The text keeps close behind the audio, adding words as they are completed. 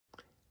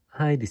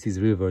Hi, this is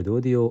Real World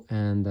Audio,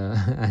 and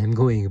I'm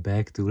going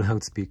back to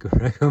loudspeaker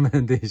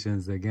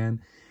recommendations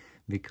again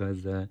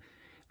because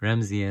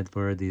Ramsey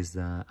Edward is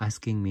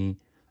asking me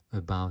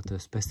about a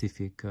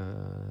specific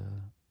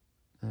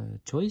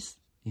choice.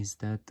 Is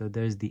that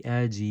there's the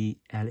LG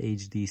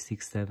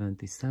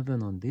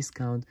LHD677 on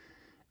discount,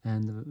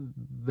 and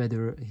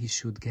whether he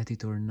should get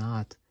it or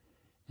not.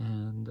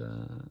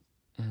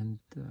 And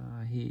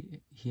he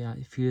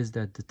feels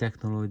that the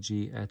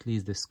technology, at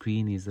least the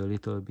screen, is a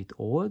little bit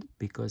old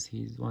because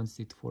he wants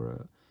it for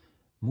a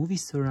movie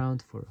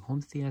surround, for home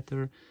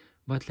theater.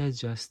 But let's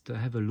just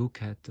have a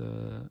look at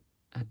the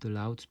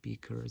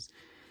loudspeakers.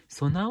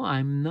 So now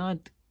I'm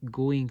not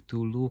going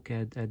to look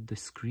at the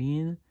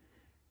screen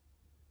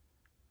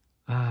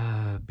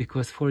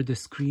because for the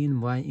screen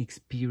my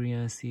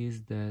experience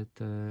is that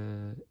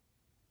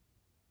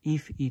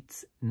if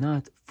it's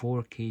not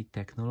 4K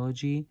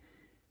technology,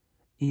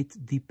 it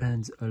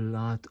depends a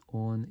lot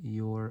on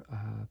your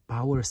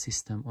power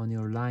system, on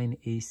your line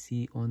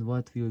AC, on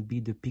what will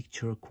be the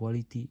picture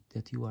quality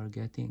that you are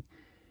getting.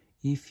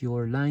 If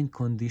your line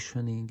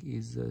conditioning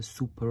is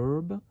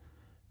superb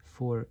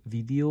for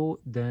video,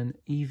 then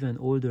even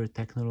older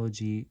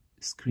technology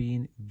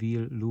screen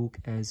will look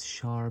as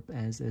sharp,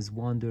 as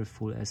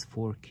wonderful as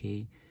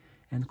 4K.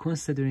 And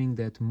considering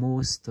that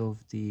most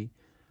of the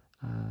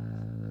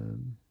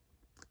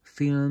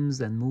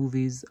films and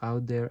movies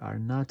out there are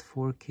not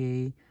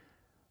 4K,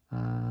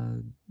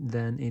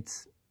 then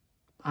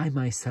I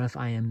myself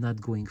am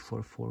not going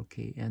for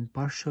 4K, and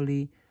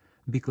partially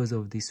because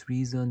of this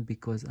reason,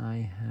 because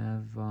I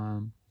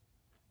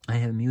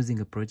am using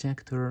a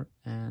projector,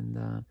 and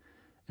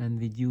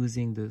with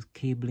using the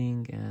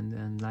cabling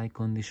and light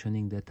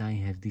conditioning that I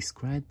have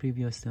described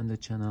previously on the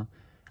channel,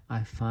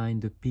 I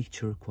find the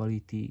picture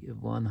quality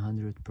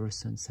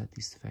 100%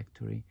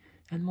 satisfactory.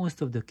 And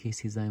most of the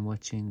cases I'm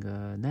watching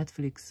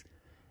Netflix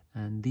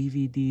and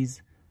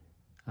DVDs,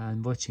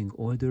 I'm watching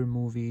older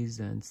movies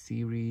and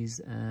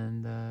series,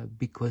 and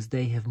because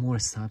they have more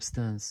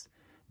substance,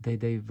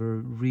 they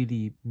were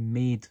really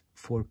made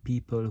for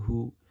people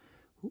who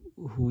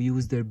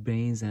use their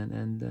brains,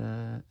 and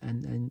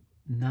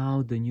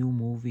now the new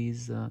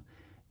movies,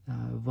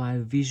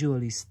 while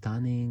visually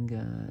stunning,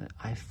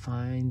 I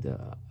find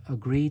a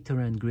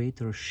greater and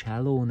greater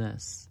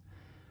shallowness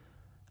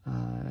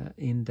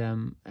in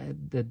them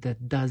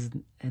that does,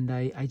 and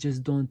I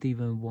just don't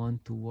even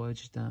want to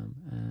watch them.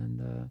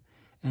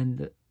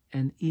 And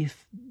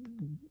if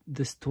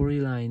the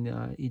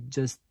storyline it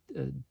just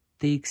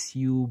takes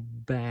you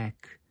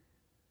back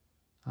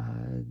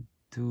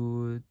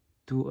to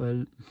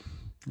a,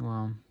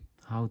 well,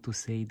 how to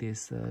say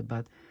this,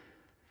 but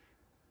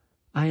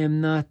I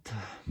am not,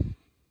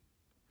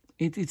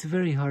 it's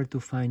very hard to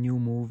find new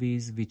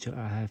movies which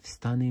have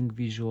stunning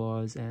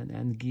visuals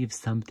and give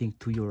something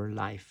to your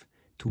life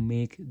to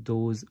make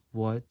those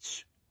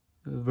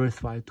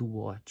worthwhile to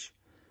watch.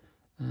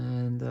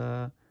 And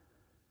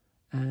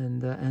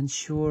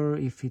sure,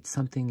 if it's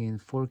something in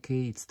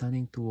 4K, it's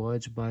stunning to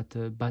watch, but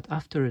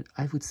after,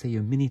 I would say,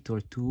 a minute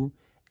or two,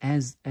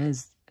 as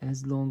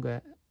long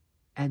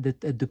at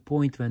the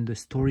point when the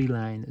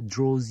storyline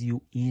draws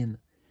you in,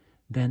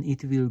 then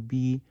it will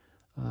be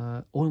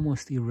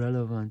almost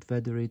irrelevant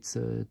whether it's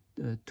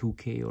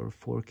 2K or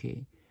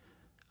 4K,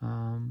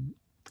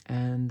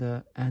 and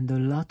a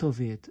lot of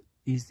it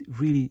is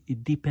really,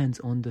 it depends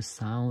on the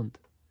sound.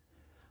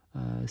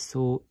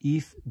 So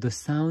if the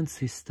sound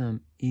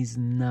system is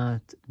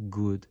not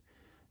good,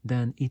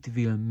 then it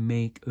will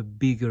make a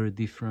bigger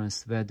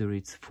difference whether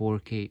it's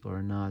 4K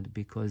or not,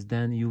 because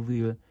then you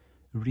will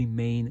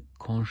remain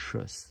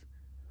conscious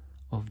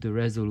of the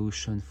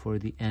resolution for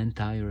the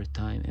entire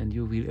time and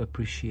you will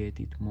appreciate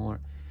it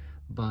more.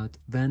 But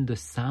when the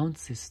sound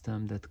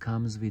system that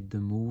comes with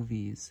the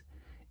movies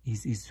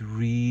is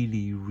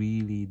really,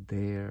 really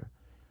there,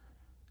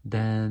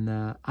 then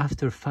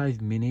after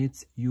 5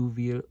 minutes you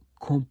will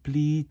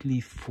completely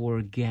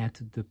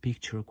forget the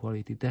picture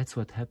quality. That's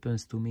what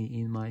happens to me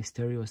in my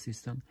stereo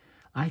system.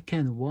 I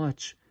can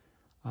watch,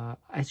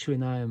 actually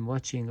now I'm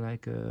watching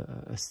like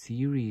a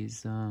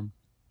series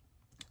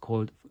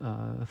called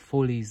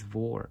Foley's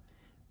War,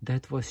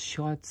 that was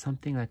shot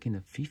something like in the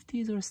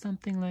 50s or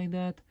something like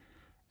that,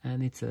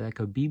 and it's like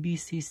a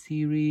BBC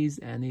series,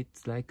 and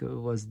it's like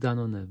was done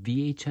on a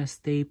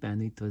VHS tape,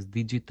 and it was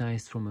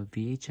digitized from a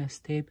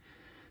VHS tape.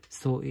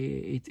 So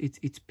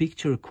its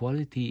picture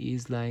quality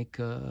is like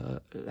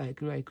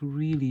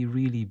really,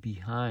 really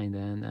behind,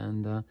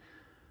 and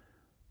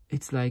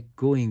it's like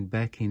going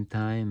back in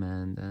time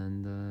and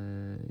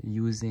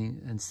using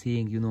and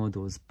seeing, you know,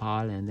 those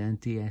PAL and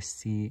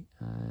NTSC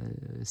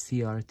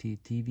CRT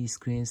TV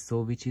screens,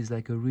 so which is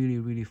like a really,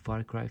 really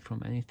far cry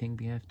from anything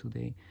we have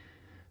today.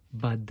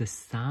 But the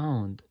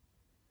sound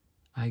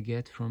I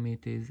get from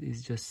it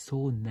is just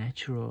so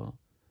natural,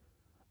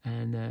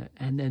 and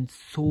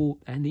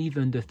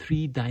even the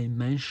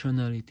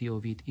three-dimensionality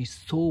of it is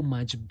so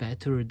much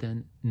better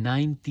than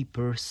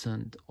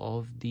 90%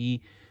 of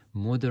the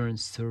modern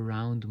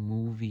surround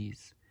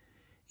movies,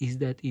 is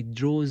that it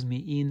draws me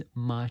in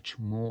much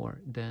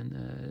more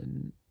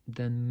than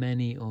than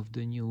many of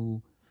the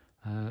new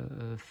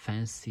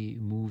fancy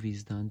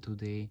movies done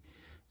today.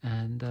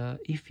 And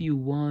if you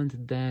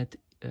want that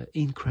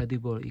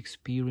incredible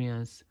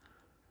experience,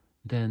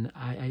 then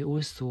I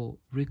also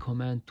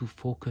recommend to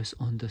focus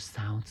on the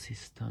sound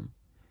system.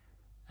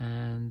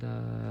 And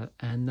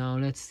now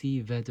let's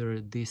see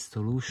whether this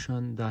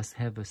solution does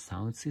have a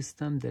sound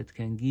system that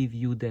can give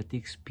you that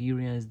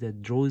experience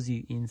that draws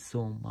you in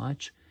so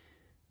much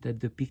that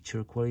the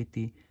picture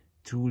quality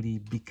truly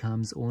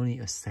becomes only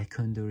a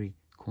secondary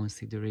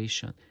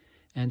consideration.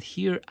 And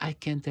here I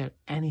can't tell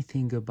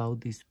anything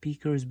about these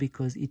speakers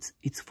because it's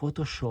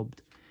photoshopped.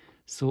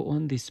 So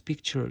on this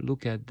picture,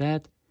 look at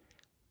that.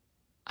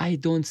 I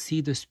don't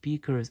see the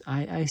speakers.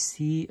 I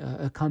see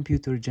a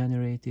computer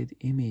generated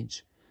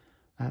image.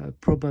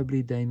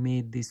 Probably they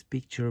made this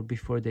picture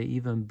before they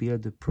even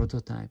built the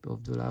prototype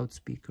of the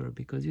loudspeaker,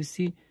 because you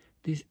see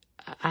this,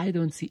 I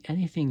don't see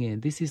anything in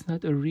it. This is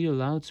not a real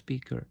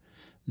loudspeaker.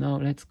 Now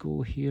let's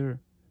go here.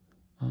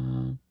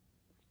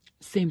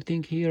 Same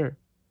thing here.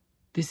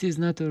 This is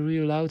not a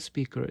real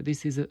loudspeaker.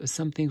 This is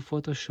something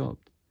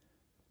photoshopped.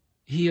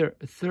 Here,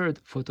 a third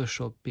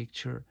Photoshop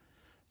picture.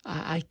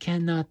 I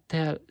cannot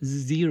tell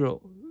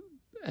zero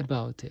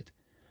about it.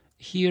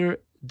 Here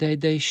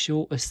they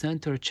show a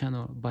center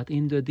channel, but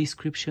in the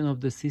description of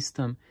the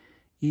system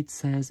it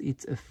says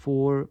it's a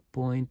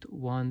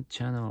 4.1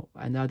 channel,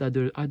 and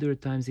other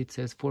times it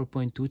says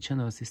 4.2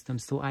 channel system.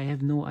 So I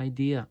have no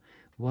idea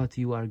what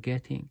you are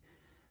getting.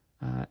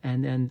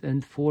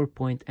 And 4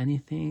 point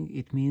anything,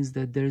 it means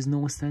that there's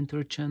no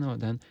center channel.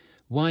 Then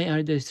why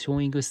are they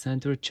showing a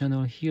center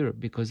channel here?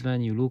 Because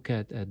when you look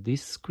at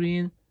this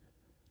screen,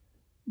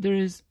 there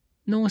is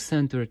no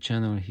center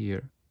channel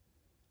here.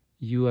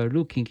 You are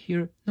looking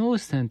here, no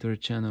center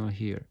channel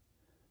here.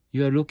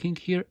 You are looking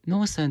here,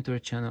 no center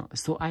channel.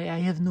 So I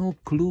have no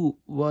clue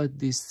what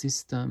this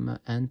system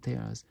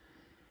entails.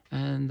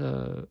 And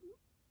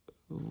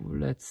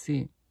let's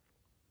see.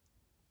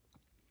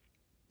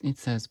 It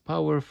says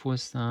powerful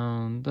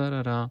sound,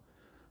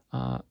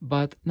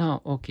 but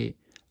now, okay,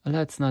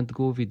 let's not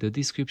go with the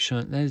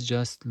description. Let's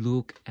just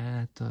look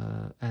at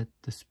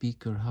the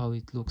speaker, how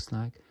it looks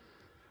like.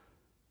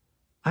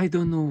 I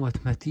don't know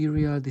what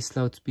material this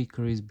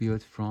loudspeaker is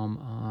built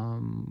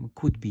from.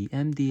 Could be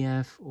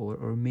MDF,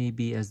 or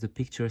maybe, as the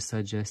picture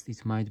suggests,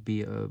 it might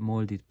be a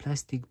molded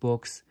plastic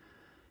box.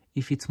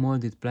 If it's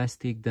molded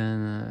plastic,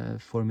 then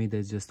for me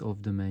that's just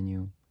off the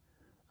menu.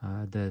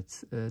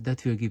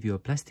 That will give you a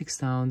plastic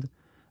sound.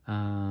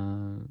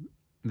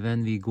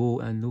 When we go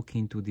and look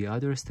into the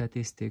other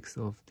statistics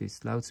of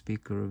this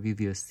loudspeaker, we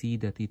will see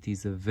that it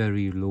is a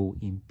very low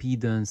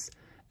impedance,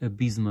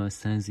 abysmal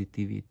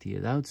sensitivity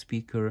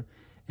loudspeaker,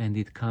 and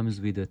it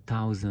comes with a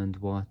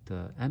 1000-watt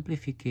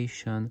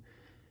amplification.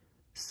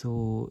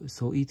 So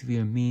it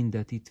will mean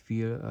that it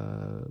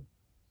will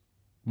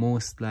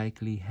most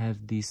likely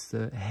have this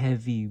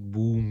heavy,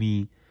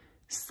 boomy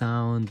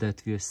sound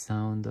that will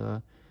sound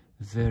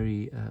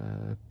very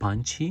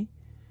punchy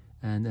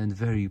and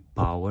very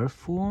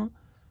powerful.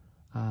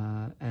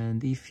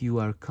 And if you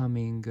are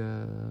coming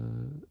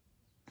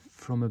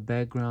from a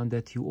background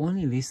that you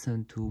only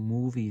listen to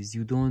movies,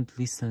 you don't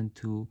listen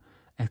to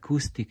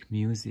acoustic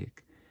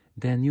music,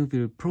 then you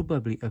will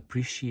probably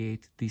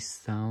appreciate this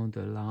sound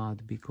a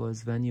lot,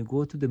 because when you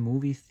go to the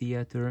movie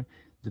theater,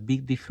 the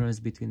big difference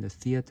between the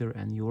theater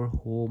and your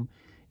home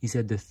is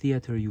that the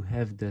theater you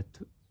have that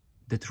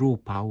raw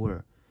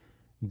power,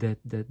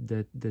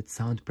 that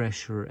sound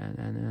pressure,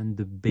 and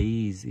the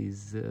bass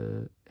is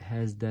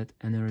has that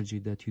energy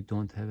that you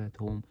don't have at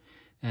home.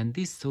 And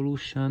this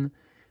solution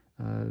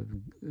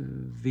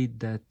with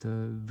that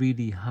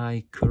really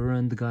high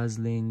current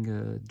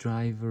guzzling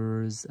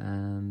drivers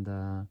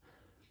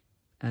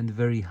and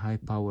very high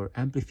power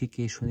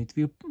amplification, it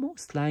will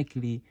most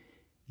likely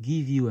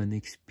give you an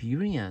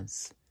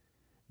experience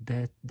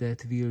that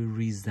will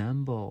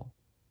resemble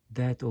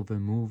that of a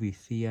movie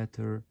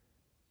theater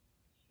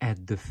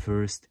at the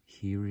first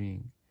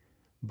hearing.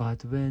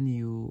 But when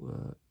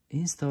you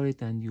install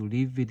it and you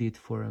live with it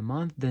for a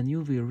month, then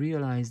you will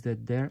realize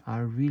that there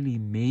are really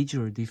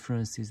major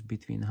differences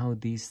between how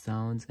these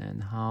sounds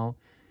and how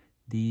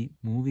the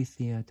movie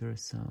theater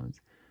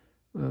sounds.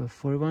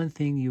 For one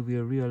thing, you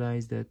will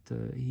realize that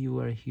you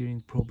are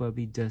hearing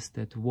probably just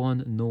that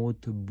one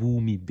note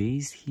boomy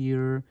bass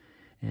here,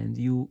 and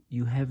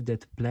you have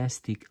that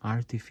plastic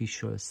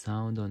artificial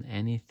sound on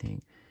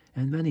anything.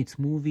 And when it's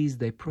movies,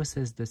 they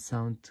process the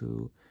sound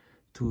to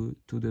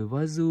the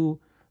wazoo,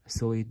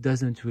 so it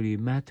doesn't really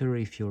matter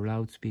if your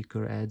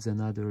loudspeaker adds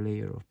another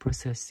layer of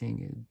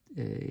processing.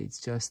 It's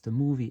just a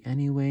movie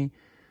anyway.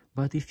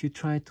 But if you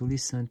try to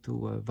listen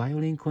to a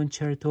violin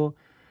concerto,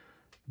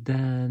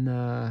 then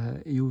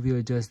you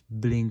will just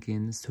blink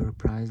in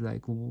surprise,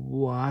 like,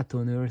 what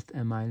on earth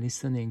am I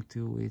listening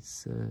to?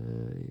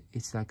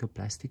 It's like a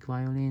plastic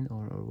violin,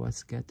 or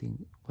what's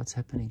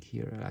happening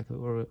here, like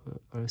or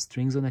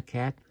strings on a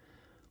cat.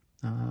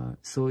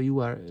 So you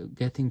are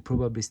getting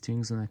probably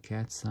strings on a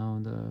cat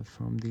sound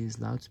from these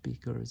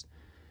loudspeakers.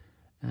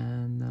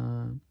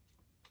 And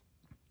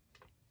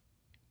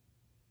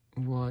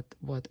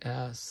what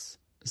else?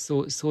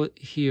 So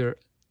here,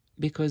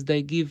 because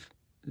they give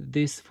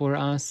this for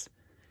us,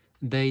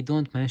 they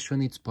don't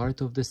mention it's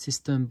part of the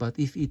system, but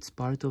if it's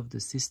part of the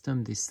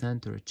system, this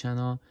center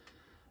channel,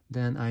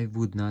 then I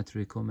would not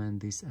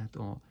recommend this at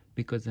all,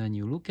 because when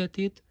you look at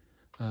it,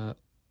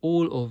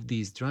 all of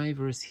these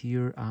drivers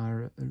here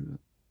are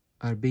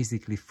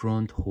basically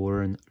front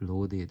horn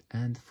loaded,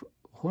 and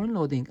horn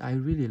loading, I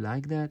really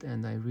like that,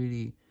 and I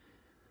really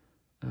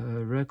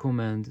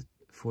recommend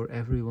for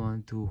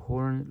everyone to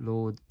horn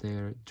load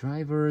their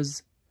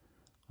drivers,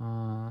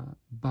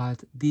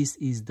 but this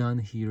is done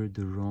here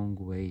the wrong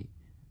way.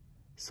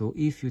 So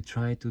if you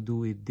try to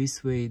do it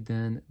this way,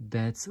 then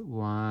that's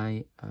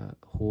why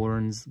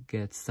horns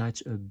get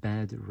such a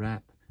bad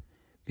rap.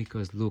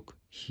 Because look,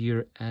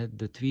 here at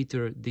the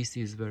tweeter, this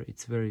is where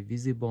it's very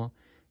visible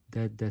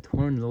that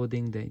horn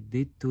loading they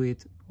did to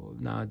it.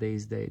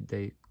 Nowadays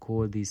they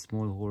call these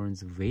small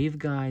horns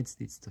waveguides.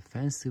 It's the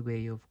fancy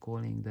way of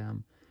calling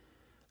them.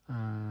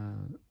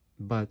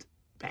 But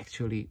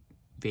actually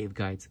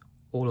waveguides,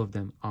 all of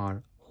them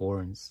are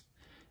horns.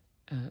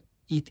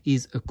 It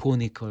is a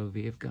conical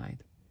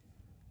waveguide.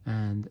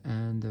 And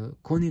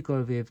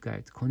conical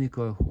waveguides,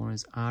 conical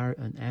horns are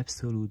an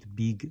absolute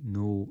big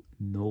no.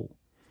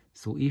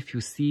 So if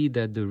you see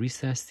that the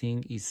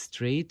recessing is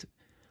straight,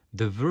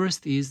 the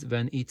worst is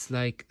when it's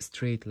like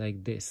straight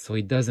like this, so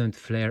it doesn't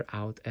flare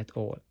out at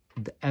all.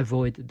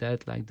 Avoid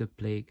that like the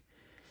plague.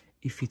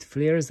 If it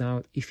flares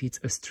out, if it's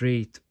a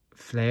straight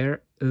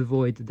flare,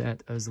 avoid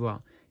that as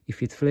well.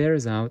 If it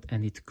flares out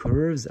and it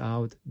curves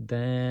out,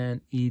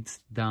 then it's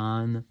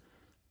done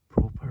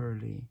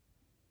properly.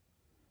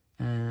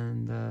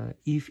 And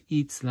if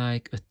it's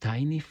like a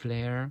tiny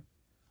flare,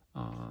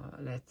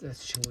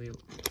 let's show you.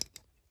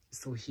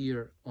 So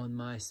here on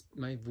my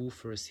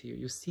woofers here,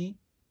 you see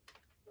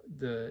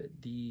the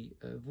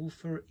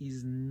woofer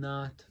is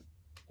not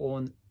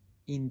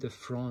in the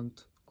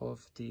front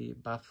of the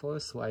baffle,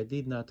 so I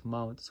did not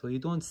mount. So you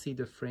don't see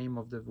the frame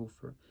of the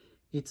woofer;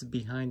 it's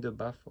behind the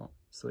baffle.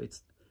 So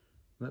it's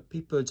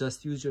people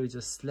usually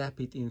just slap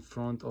it in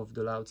front of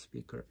the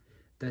loudspeaker.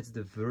 That's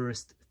the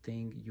worst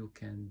thing you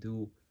can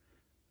do.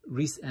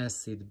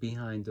 Recess it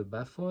behind the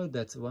baffle.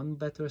 That's one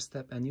better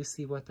step. And you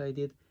see what I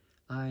did?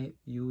 I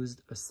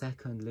used a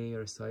second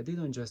layer, so I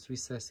didn't just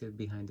recess it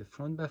behind the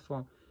front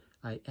baffle,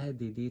 I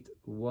added it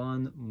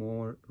one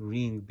more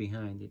ring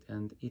behind it,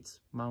 and it's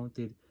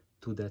mounted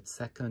to that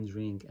second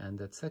ring, and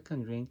that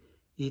second ring,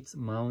 it's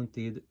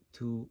mounted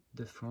to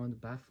the front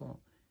baffle.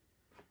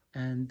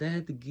 And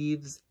that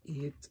gives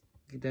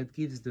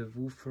the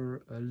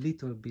woofer a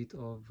little bit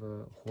of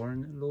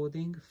horn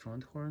loading,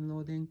 front horn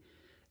loading.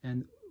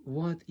 And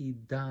what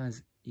it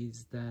does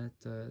is that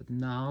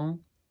now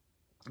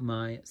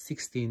my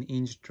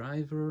 16-inch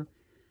driver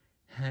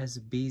has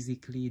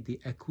basically the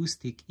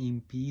acoustic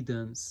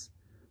impedance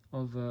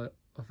of a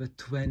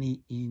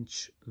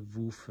 20-inch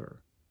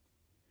woofer,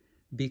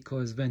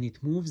 because when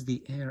it moves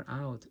the air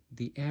out,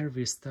 the air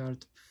will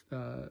start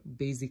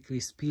basically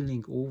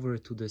spilling over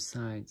to the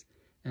sides,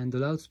 and the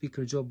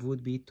loudspeaker job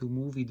would be to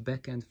move it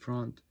back and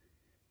front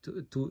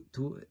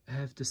to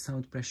have the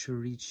sound pressure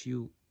reach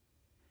you.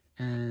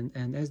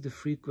 And as the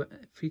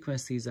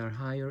frequencies are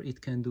higher,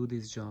 it can do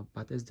this job.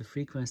 But as the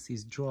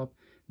frequencies drop,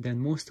 then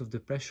most of the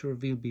pressure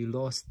will be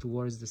lost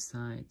towards the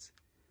sides.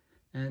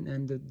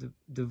 And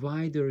the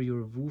wider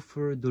your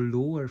woofer, the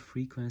lower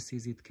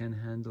frequencies it can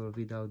handle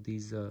without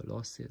these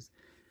losses.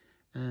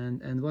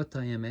 And what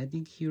I am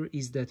adding here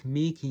is that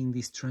making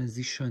this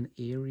transition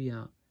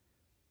area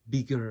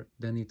bigger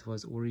than it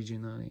was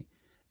originally.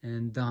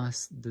 And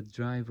thus the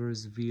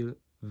drivers will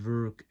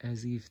work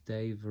as if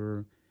they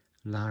were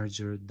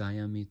larger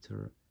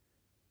diameter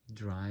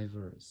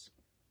drivers.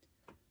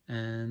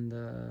 And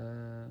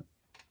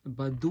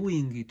but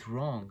doing it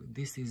wrong,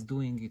 this is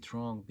doing it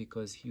wrong,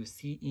 because you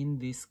see in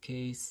this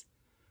case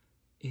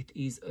it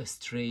is a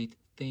straight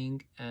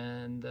thing,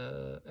 and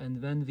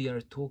when we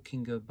are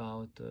talking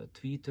about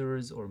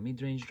tweeters or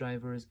mid-range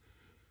drivers,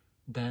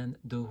 then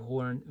the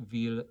horn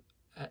will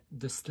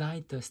the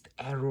slightest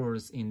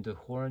errors in the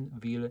horn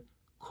will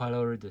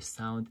color the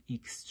sound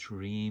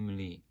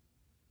extremely.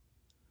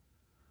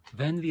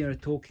 When we are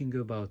talking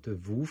about a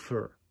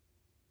woofer,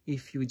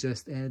 if you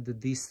just add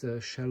this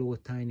shallow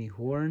tiny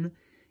horn,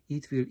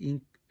 it will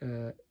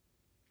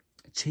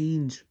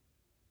change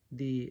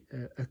the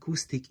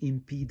acoustic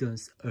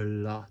impedance a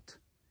lot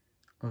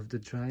of the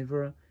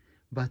driver,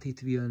 but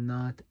it will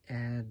not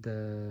add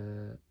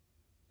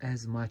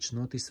as much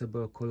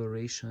noticeable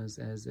colorations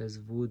as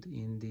would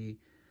in the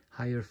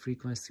higher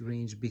frequency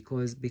range,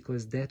 because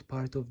that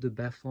part of the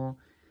baffle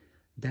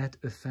that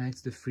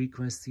affects the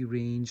frequency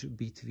range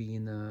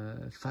between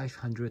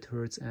 500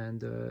 Hertz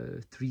and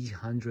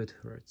 300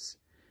 Hertz.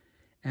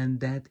 And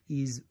that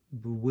is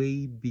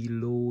way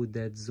below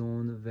that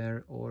zone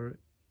where our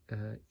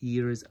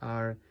ears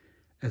are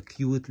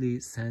acutely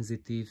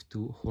sensitive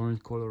to horn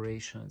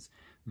colorations.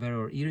 Where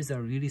our ears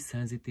are really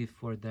sensitive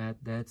for that,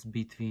 that's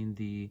between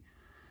the,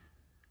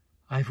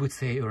 I would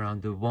say,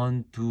 around the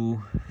 1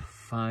 to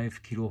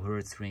 5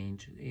 kilohertz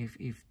range.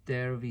 If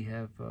there we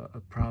have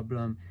a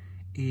problem,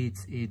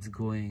 it's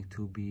going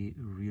to be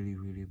really,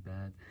 really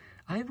bad.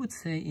 I would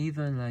say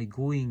even like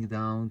going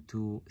down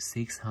to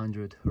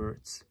 600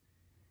 hertz.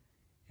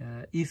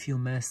 If you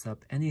mess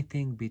up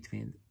anything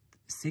between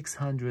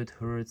 600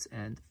 hertz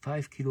and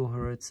 5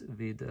 kilohertz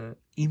with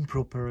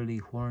improperly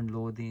horn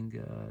loading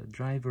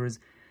drivers,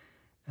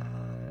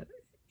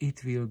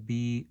 it will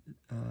be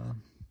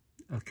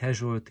a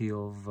casualty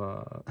of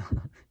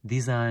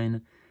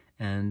design,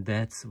 and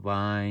that's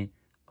why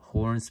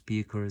horn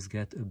speakers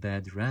get a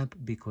bad rap,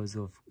 because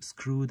of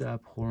screwed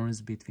up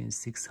horns between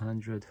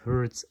 600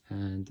 hertz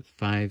and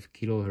 5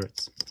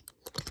 kilohertz.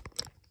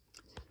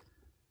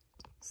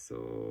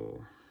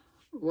 So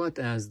what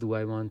else do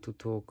I want to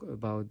talk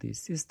about this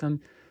system?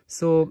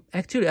 So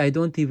actually I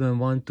don't even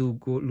want to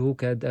go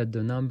look at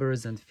the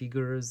numbers and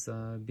figures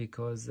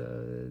because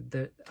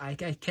I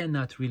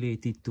cannot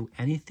relate it to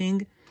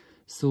anything.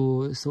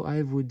 So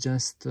I would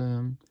just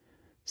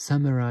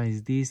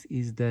summarize this,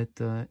 is that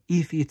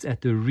if it's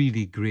at a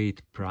really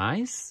great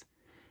price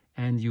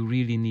and you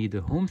really need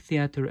a home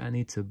theater and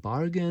it's a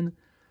bargain,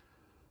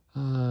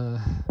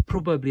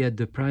 probably at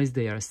the price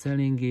they are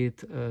selling it,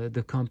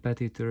 the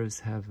competitors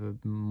have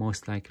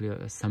most likely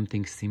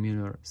something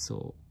similar.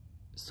 So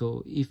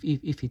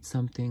if it's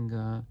something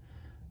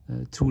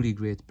truly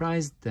great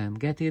price, then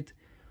get it.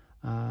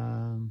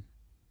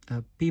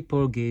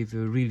 People gave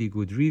really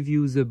good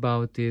reviews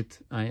about it.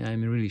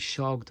 I'm really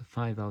shocked,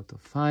 5 out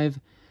of 5.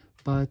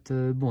 But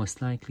most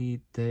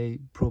likely they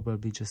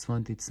probably just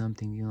wanted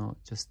something, you know,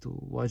 just to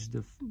watch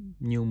the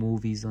new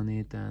movies on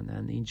it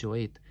and enjoy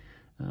it.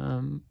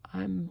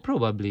 I'm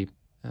probably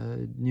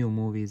new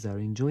movies are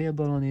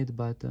enjoyable on it,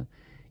 but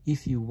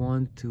if you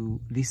want to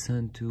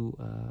listen to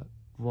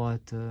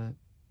what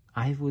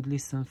I would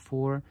listen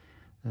for,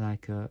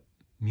 like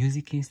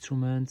music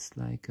instruments,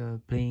 like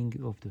playing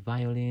of the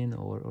violin,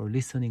 or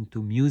listening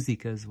to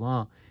music as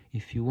well,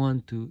 if you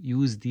want to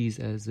use these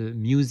as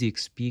music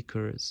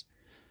speakers,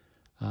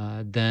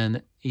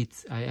 then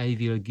I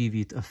will give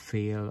it a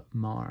fail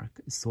mark.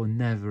 So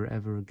never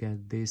ever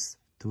get this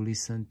to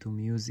listen to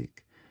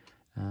music,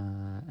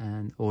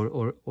 and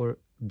or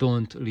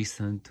don't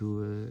listen to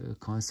a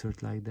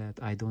concert like that.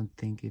 I don't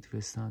think it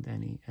will sound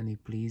any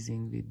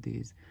pleasing with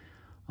these.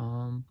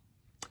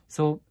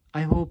 So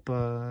I hope,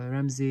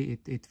 Ramsey,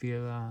 it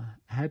will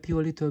help you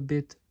a little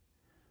bit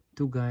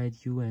to guide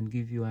you and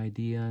give you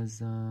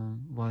ideas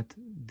what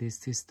this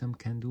system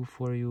can do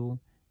for you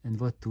and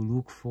what to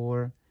look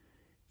for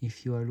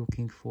if you are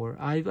looking for.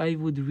 I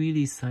would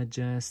really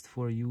suggest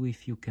for you,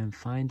 if you can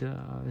find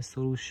a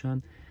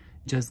solution,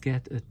 just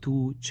get a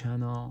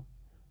 2-channel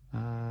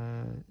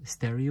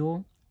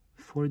stereo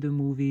for the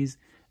movies.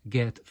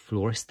 Get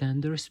floor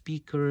standard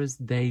speakers.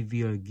 They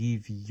will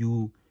give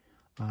you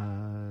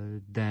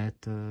that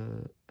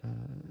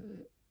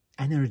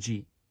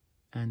energy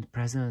and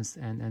presence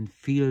and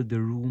fill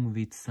the room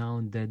with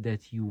sound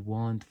that you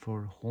want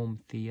for home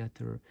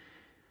theater.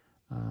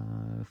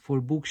 For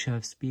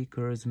bookshelf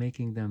speakers,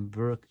 making them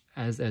work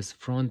as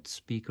front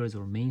speakers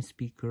or main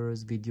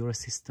speakers with your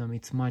system,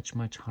 it's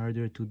much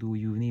harder to do.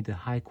 You need a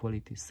high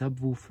quality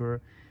subwoofer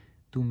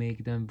to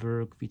make them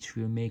work, which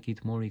will make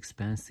it more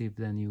expensive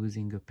than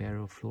using a pair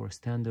of floor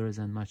standards,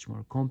 and much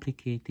more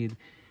complicated.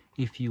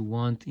 If you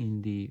want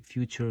in the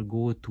future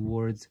go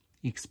towards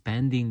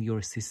expanding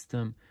your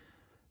system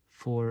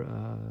for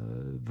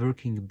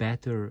working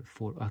better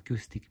for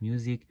acoustic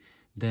music,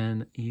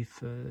 then if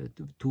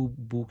 2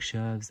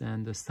 bookshelves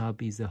and a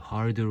sub is a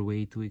harder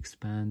way to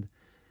expand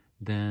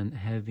than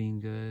having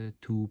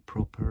 2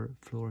 proper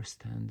floor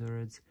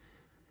standards.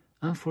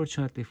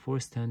 Unfortunately, floor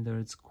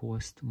standards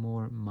cost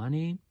more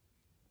money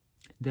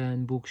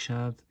than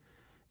bookshelves,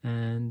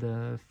 and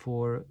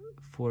for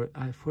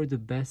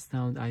the best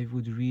sound, I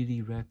would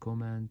really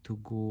recommend to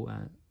go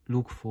and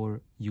look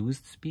for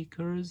used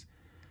speakers,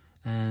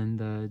 and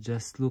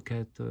just look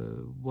at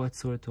what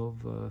sort of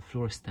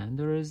floor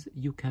standards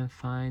you can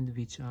find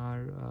which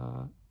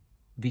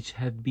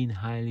have been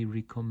highly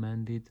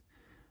recommended.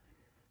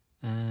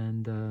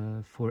 And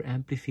for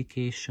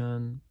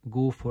amplification,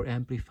 go for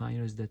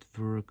amplifiers that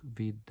work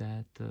with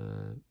that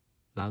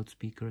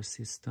loudspeaker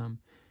system.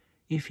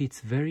 If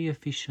it's very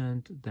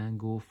efficient, then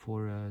go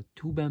for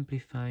tube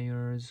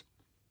amplifiers,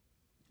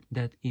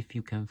 that if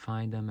you can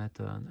find them at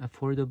an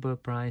affordable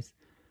price.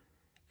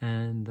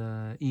 And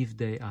if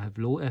they have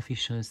low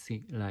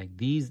efficiency like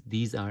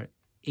these are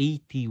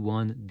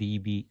 81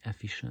 dB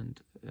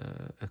efficient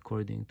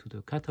according to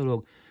the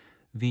catalog,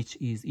 which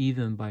is,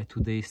 even by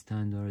today's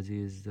standards,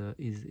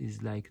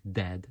 is like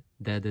dead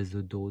as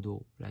a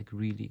dodo, like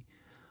really.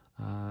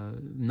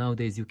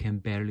 Nowadays you can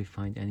barely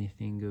find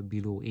anything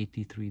below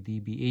 83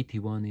 dB.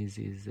 81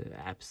 is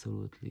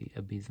absolutely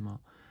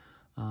abysmal.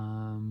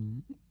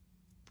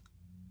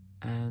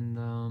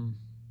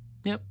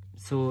 Yep,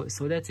 so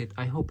that's it.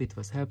 I hope it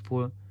was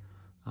helpful.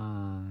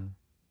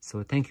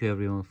 So thank you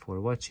everyone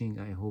for watching.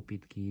 I hope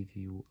it gave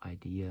you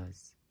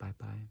ideas. Bye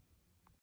bye.